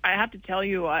 I have to tell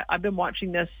you, I've been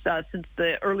watching this since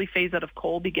the early phase out of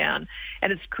coal began,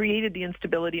 and it's created the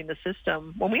instability in the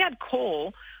system. When we had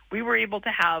coal, we were able to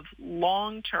have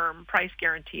long-term price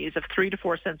guarantees of 3 to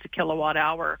 4 cents a kilowatt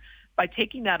hour. By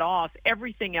taking that off,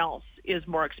 everything else is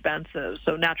more expensive.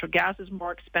 So natural gas is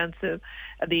more expensive.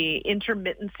 The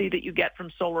intermittency that you get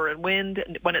from solar and wind,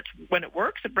 and when it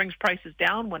works, it brings prices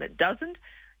down. When it doesn't,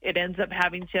 it ends up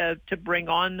having to bring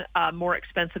on more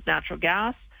expensive natural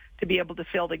gas to be able to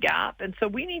fill the gap. And so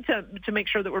we need to make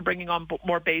sure that we're bringing on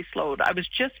more base load. I was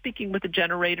just speaking with a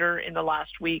generator in the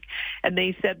last week, and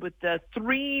they said with the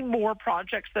 3 more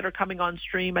projects that are coming on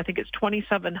stream, I think it's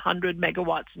 2,700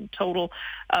 megawatts in total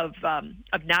of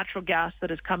natural gas that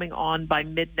is coming on by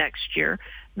mid next year.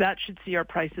 That should see our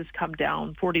prices come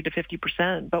down 40 to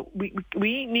 50%. But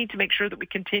we need to make sure that we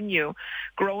continue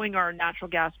growing our natural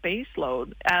gas base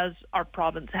load as our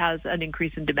province has an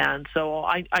increase in demand. So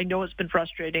I know it's been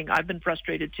frustrating. I've been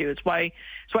frustrated too. It's why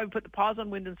we put the pause on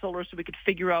wind and solar, so we could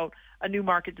figure out a new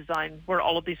market design where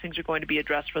all of these things are going to be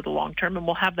addressed for the long term, and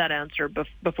we'll have that answer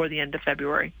before the end of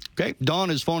February. Okay. Don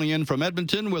is phoning in from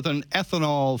Edmonton with an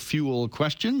ethanol fuel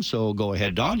question. So go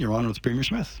ahead, Don. You're on with Premier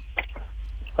Smith.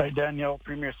 Hi, Danielle,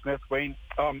 Premier Smith, Wayne.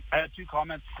 I had 2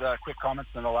 comments, quick comments,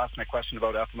 and then I'll ask my question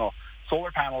about ethanol. Solar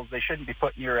panels, they shouldn't be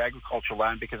put near agricultural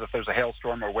land, because if there's a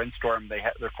hailstorm or windstorm,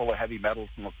 they're full of heavy metals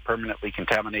and will permanently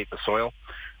contaminate the soil.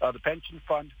 The pension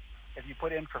fund, if you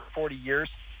put in for 40 years,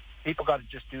 people got to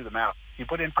just do the math. If you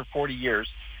put in for 40 years,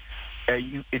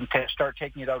 you start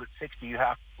taking it out at 60, you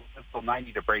have to live till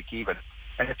 90 to break even.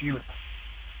 And if you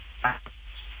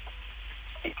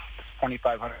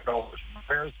 $2,500,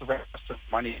 where is the rest of the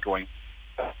money going?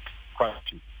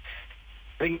 Question.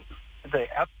 I think the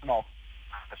ethanol.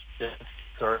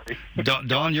 Sorry.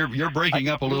 Don, you're breaking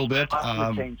up a little bit.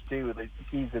 Change too. The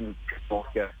keys and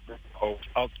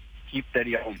I'll keep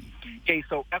steady on. Okay,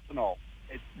 so ethanol.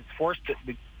 It's forced.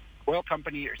 The oil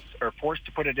companies are forced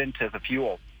to put it into the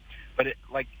fuel. But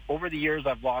over the years,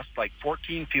 I've lost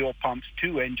 14 fuel pumps,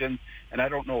 2 engines, and I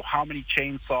don't know how many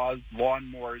chainsaws,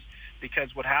 lawnmowers,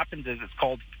 because what happens is it's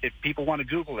called, if people want to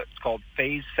Google it, it's called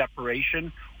phase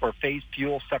separation or phase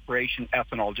fuel separation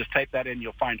ethanol. Just type that in.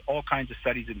 You'll find all kinds of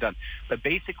studies done. But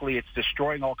basically, it's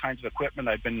destroying all kinds of equipment.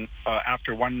 I've been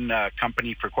after one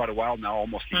company for quite a while now,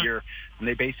 almost a year, and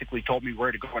they basically told me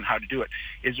where to go and how to do it.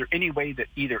 Is there any way that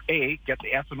either A, get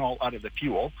the ethanol out of the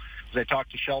fuel? Because I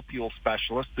talked to Shell fuel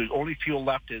specialists. The only fuel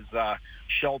left is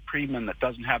Shell Premium that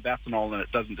doesn't have ethanol and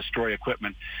it doesn't destroy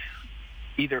equipment.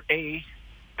 Either A,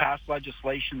 pass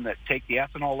legislation that take the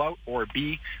ethanol out, or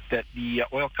B, that the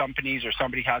oil companies or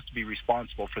somebody has to be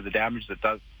responsible for the damage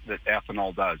that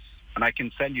ethanol does. And I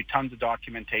can send you tons of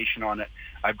documentation on it.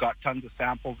 I've got tons of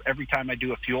samples. Every time I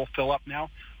do a fuel fill-up now,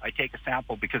 I take a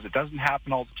sample because it doesn't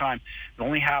happen all the time. It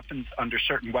only happens under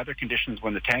certain weather conditions.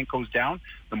 When the tank goes down,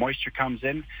 the moisture comes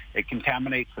in, it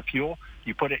contaminates the fuel.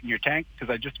 You put it in your tank, because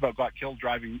I just about got killed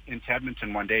driving into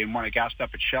Edmonton one day, and when I gassed up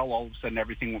at Shell, all of a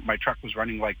sudden my truck was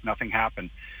running like nothing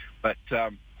happened. But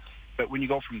when you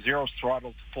go from zero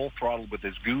throttle to full throttle with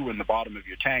this goo in the bottom of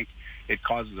your tank, it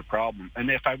causes a problem. And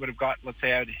if I would have let's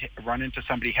say I'd run into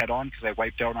somebody head on because I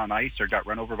wiped out on ice or got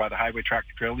run over by the highway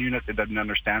tractor trailer unit that doesn't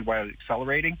understand why I was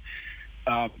accelerating,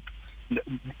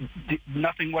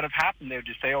 nothing would have happened. They would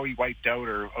just say, oh, he wiped out,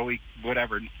 or oh,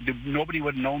 whatever. Nobody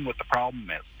would have known what the problem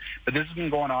is. But this has been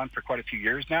going on for quite a few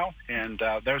years now, and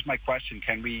there's my question.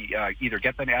 Can we either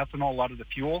get the ethanol out of the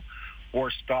fuel or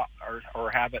stop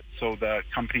or have it so the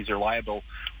companies are liable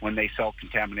when they sell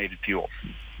contaminated fuel?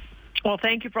 Well,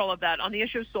 thank you for all of that. On the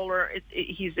issue of solar,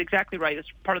 he's exactly right. It's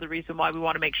part of the reason why we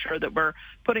want to make sure that we're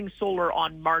putting solar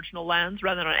on marginal lands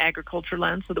rather than on agriculture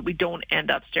lands, so that we don't end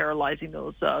up sterilizing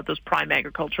those prime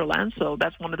agricultural lands. So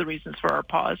that's one of the reasons for our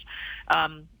pause.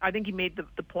 I think he made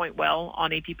the point well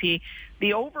on APP.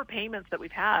 The overpayments that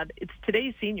we've had, it's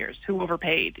today's seniors who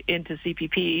overpaid into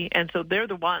CPP, and so they're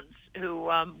the ones who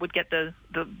would get the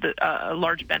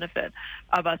large benefit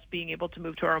of us being able to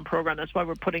move to our own program. That's why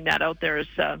we're putting that out there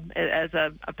as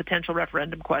a potential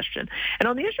referendum question. And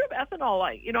on the issue of ethanol,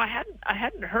 I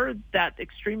hadn't heard that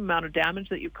extreme amount of damage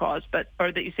that you caused,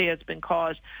 or that you say has been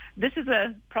caused. This is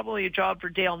probably a job for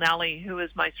Dale Nally, who is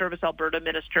my Service Alberta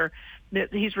minister.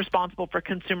 He's responsible for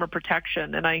consumer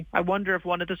protection, and I wonder if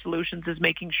one of the solutions is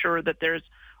making sure that there's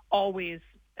always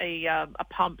a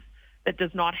pump that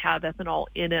does not have ethanol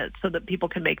in it, so that people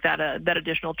can make that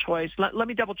additional choice. Let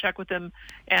me double check with them,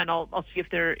 and I'll see if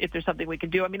there's something we can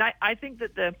do. I mean, I think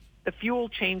that the fuel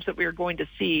change that we are going to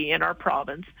see in our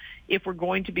province, if we're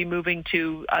going to be moving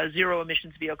to zero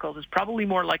emissions vehicles, is probably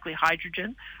more likely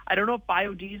hydrogen. I don't know if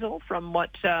biodiesel, from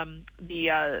what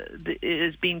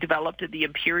is being developed at the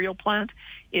Imperial plant,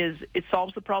 it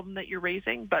solves the problem that you're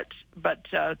raising. But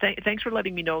thanks for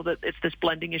letting me know that it's this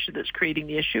blending issue that's creating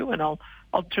the issue, and I'll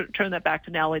turn that back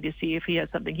to Nally to see if he has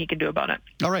something he can do about it.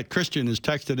 All right, Christian has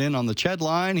texted in on the CHED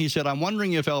line. He said, I'm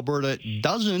wondering if Alberta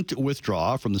doesn't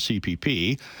withdraw from the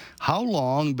CPP, how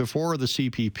long before the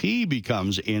CPP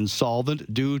becomes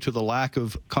insolvent due to the lack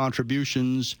of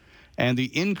contributions and the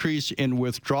increase in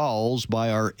withdrawals by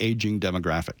our aging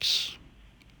demographics?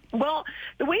 Well,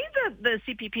 the way that the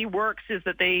CPP works is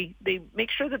that they make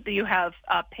sure that you have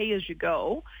pay as you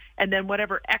go, and then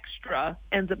whatever extra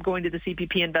ends up going to the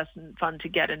CPP investment fund to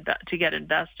get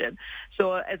invested.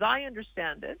 So as I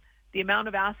understand it, the amount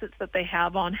of assets that they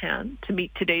have on hand to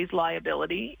meet today's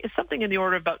liability is something in the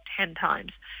order of about 10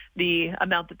 times the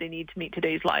amount that they need to meet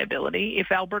today's liability.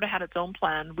 If Alberta had its own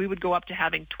plan, we would go up to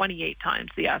having 28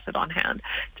 times the asset on hand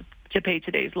to pay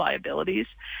today's liabilities.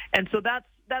 And so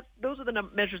those are the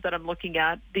measures that I'm looking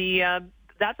at.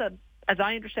 As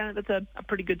I understand it, that's a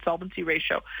pretty good solvency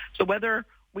ratio. So whether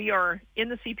we are in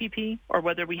the CPP or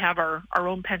whether we have our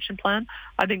own pension plan,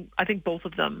 I think both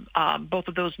of them, both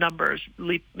of those numbers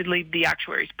leave the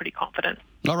actuaries pretty confident.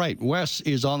 All right, Wes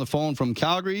is on the phone from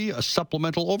Calgary, a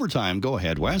supplemental overtime. Go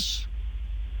ahead, Wes.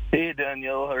 Hey,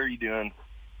 Danielle, how are you doing?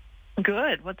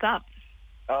 Good. What's up?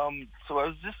 So I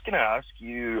was just going to ask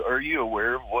you, are you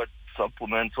aware of what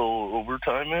supplemental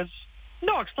overtime is?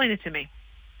 No, explain it to me.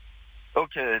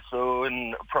 Okay, so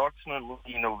in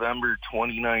approximately November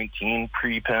 2019,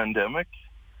 pre-pandemic,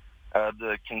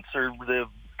 the Conservative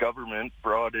government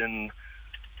brought in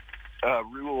a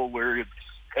rule where it's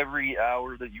every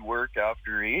hour that you work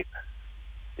after 8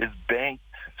 is banked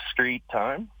straight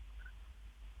time.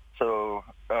 So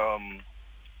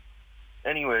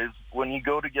anyways, when you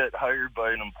go to get hired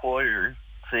by an employer,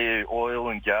 say oil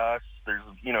and gas, there's,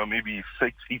 maybe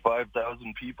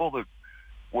 65,000 people that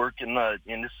work in that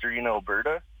industry in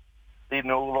Alberta. They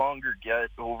no longer get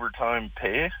overtime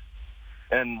pay.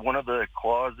 And one of the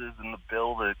clauses in the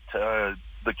bill that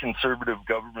the Conservative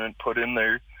government put in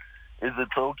there is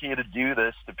it's okay to do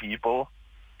this to people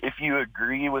if you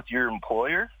agree with your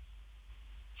employer.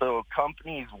 So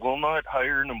companies will not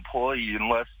hire an employee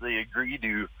unless they agree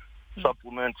to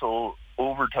supplemental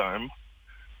overtime.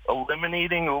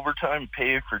 Eliminating overtime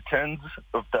pay for tens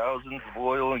of thousands of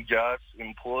oil and gas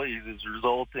employees is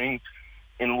resulting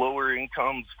in lower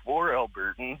incomes for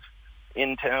Albertans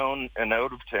in town and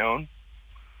out of town.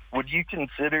 Would you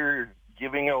consider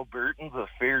giving Albertans a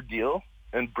fair deal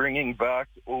and bringing back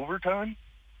overtime?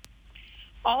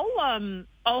 I'll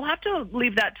have to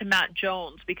leave that to Matt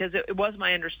Jones, because it was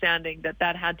my understanding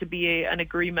that had to be an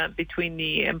agreement between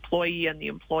the employee and the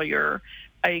employer.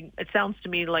 It sounds to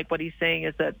me like what he's saying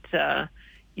is that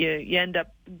you end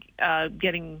up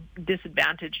getting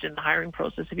disadvantaged in the hiring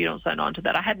process if you don't sign on to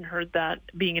that. I hadn't heard that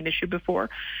being an issue before,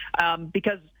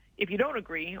 because if you don't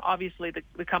agree, obviously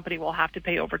the company will have to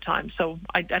pay overtime. So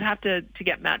I'd have to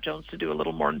get Matt Jones to do a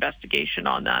little more investigation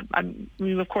on that.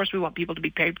 Of course, we want people to be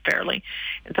paid fairly,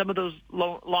 and some of those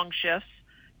long shifts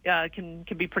can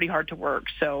be pretty hard to work.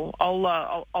 So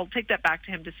I'll take that back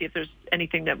to him to see if there's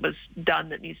anything that was done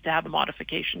that needs to have a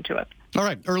modification to it. All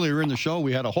right. Earlier in the show,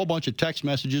 we had a whole bunch of text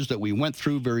messages that we went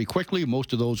through very quickly.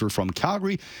 Most of those were from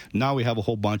Calgary. Now we have a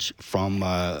whole bunch from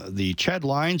the CHED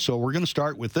line. So we're going to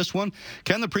start with this one.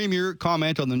 Can the Premier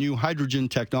comment on the new hydrogen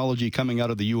technology coming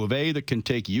out of the U of A that can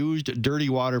take used dirty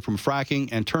water from fracking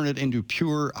and turn it into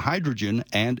pure hydrogen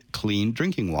and clean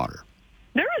drinking water?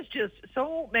 There is just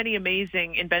so many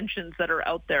amazing inventions that are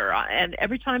out there, and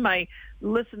every time I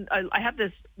listen, I have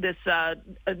this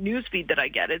news feed that I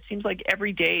get. It seems like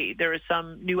every day there is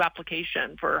some new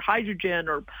application for hydrogen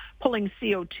or pulling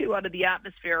CO2 out of the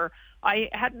atmosphere. I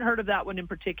hadn't heard of that one in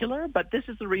particular, but this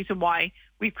is the reason why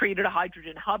we've created a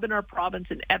hydrogen hub in our province,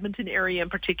 in Edmonton area in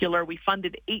particular. We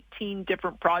funded 18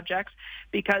 different projects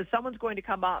because someone's going to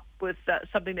come up with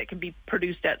something that can be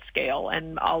produced at scale.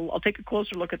 And I'll take a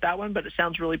closer look at that one, but it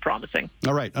sounds really promising.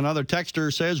 All right. Another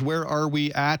texter says, where are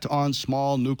we at on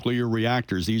small nuclear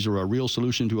reactors? These are a real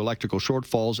solution to electrical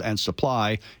shortfalls and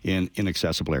supply in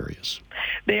inaccessible areas.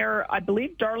 I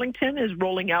believe Darlington is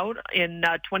rolling out in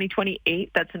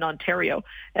 2028. That's in Ontario.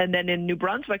 And then in New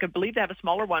Brunswick, I believe they have a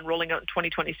smaller one rolling out in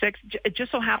 2026. It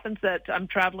just so happens that I'm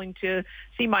traveling to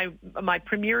see my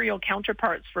premierial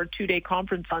counterparts for a 2-day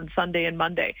conference on Sunday and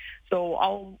Monday. So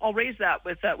I'll raise that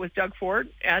with Doug Ford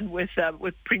and with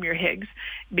Premier Higgs,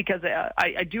 because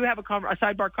I do have a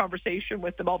sidebar conversation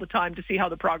with them all the time to see how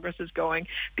the progress is going,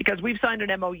 because we've signed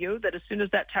an MOU that as soon as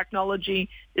that technology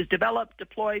is developed,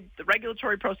 deployed, the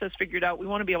regulatory process figured out, we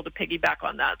want to be able to piggyback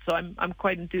on that. So I'm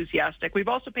quite enthusiastic. We've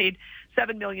also paid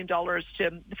 $7 million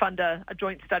to fund a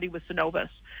joint study with Synovus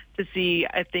to see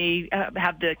if they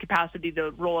have the capacity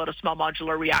to roll out a small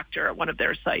modular reactor at one of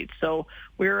their sites. So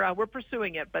we're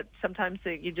pursuing it, but sometimes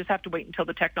you just have to wait until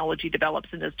the technology develops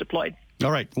and is deployed.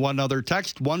 All right. One other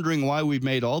text wondering why we've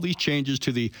made all these changes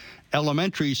to the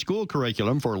elementary school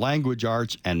curriculum for language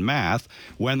arts and math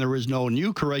when there is no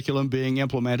new curriculum being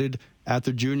implemented at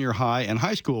the junior high and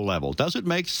high school level. Does it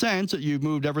make sense that you've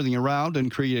moved everything around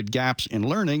and created gaps in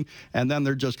learning, and then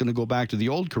they're just going to go back to the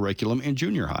old curriculum in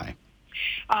junior high?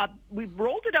 We've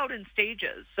rolled it out in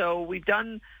stages. So we've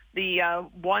done the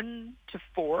 1 to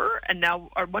 4 and now,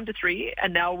 or 1 to 3,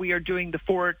 and now we are doing the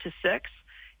 4 to 6.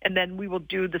 And then we will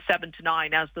do the 7 to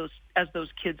 9 as those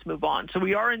kids move on. So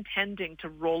we are intending to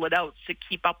roll it out to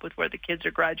keep up with where the kids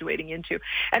are graduating into.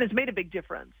 And it's made a big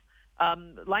difference.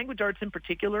 Language arts in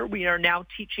particular, we are now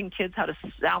teaching kids how to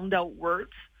sound out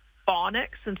words,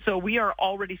 phonics, and so we are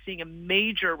already seeing a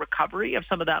major recovery of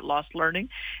some of that lost learning.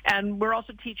 And we're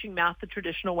also teaching math the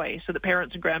traditional way so that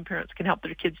parents and grandparents can help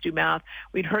their kids do math.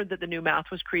 We'd heard that the new math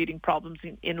was creating problems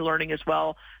in learning as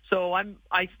well. So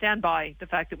I stand by the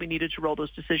fact that we needed to roll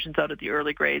those decisions out at the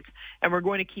early grades, and we're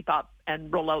going to keep up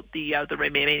and roll out the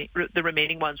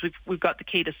remaining ones. We've got the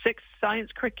K to 6 science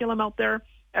curriculum out there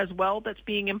as well that's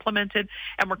being implemented,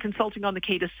 and we're consulting on the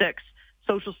K to 6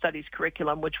 social studies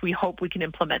curriculum, which we hope we can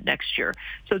implement next year.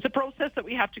 So it's a process that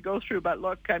we have to go through, but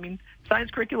look, I mean, science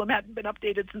curriculum hadn't been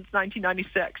updated since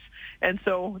 1996, and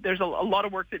so there's a lot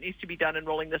of work that needs to be done in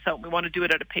rolling this out. We want to do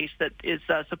it at a pace that is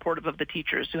supportive of the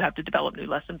teachers who have to develop new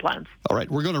lesson plans. All right,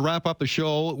 we're going to wrap up the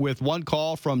show with one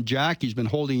call from Jack. He's been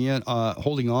holding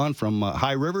on from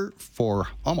High River for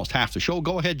almost half the show.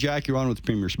 Go ahead, Jack. You're on with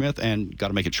Premier Smith, and got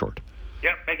to make it short.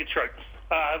 Yeah, make it short.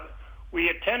 We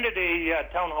attended a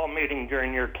town hall meeting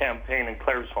during your campaign in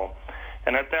Claresholm,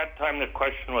 and at that time the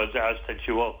question was asked that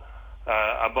you will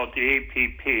about the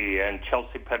APP, and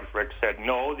Chelsea Petrick said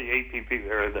no, the APP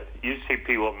or the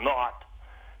UCP will not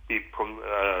be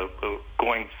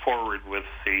going forward with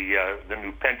the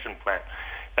new pension plan,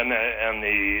 and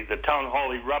the town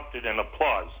hall erupted in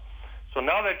applause. So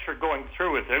now that you're going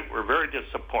through with it, we're very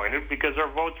disappointed because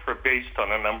our votes were based on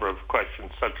a number of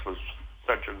questions such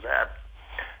as that.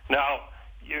 Now,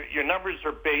 your numbers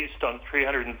are based on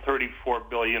 $334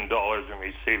 billion in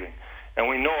receiving, and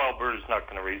we know Alberta's not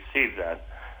going to receive that.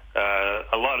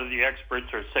 A lot of the experts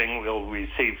are saying we'll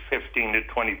receive 15 to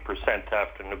 20%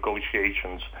 after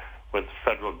negotiations with the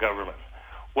federal government.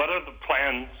 What are the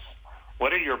plans?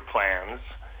 What are your plans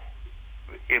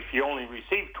if you only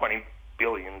receive $20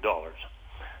 billion?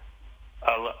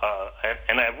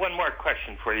 And I have one more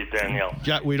question for you, Danielle.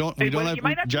 Jack, we don't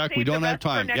have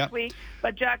time. Next week,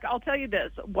 but Jack, I'll tell you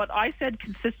this. What I said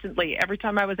consistently every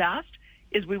time I was asked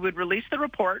is we would release the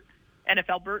report, and if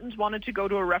Albertans wanted to go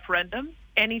to a referendum,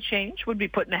 any change would be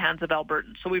put in the hands of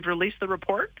Albertans. So we've released the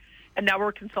report, and now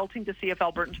we're consulting to see if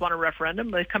Albertans want a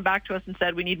referendum. They've come back to us and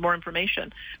said we need more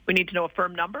information. We need to know a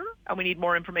firm number, and we need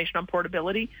more information on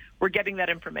portability. We're getting that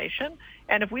information.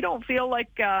 And if we don't feel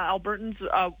like Albertans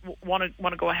want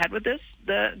to go ahead with this,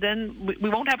 then we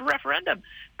won't have a referendum.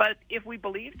 But if we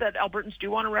believe that Albertans do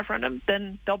want a referendum,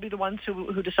 then they'll be the ones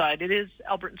who decide. It is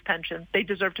Albertans' pension. They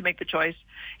deserve to make the choice,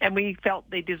 and we felt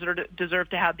they deserve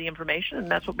to have the information, and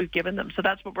that's what we've given them. So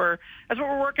that's what we're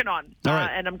working on. All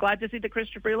right. And I'm glad to see that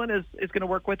Chrystia Freeland is going to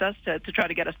work with us to try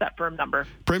to get us that firm number.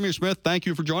 Premier Smith, thank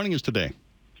you for joining us today.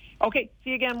 Okay, see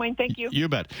you again, Wayne. Thank you. You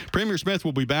bet. Premier Smith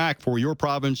will be back for Your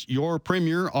Province, Your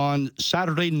Premier on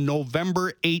Saturday,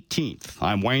 November 18th.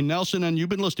 I'm Wayne Nelson, and you've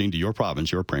been listening to Your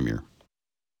Province, Your Premier.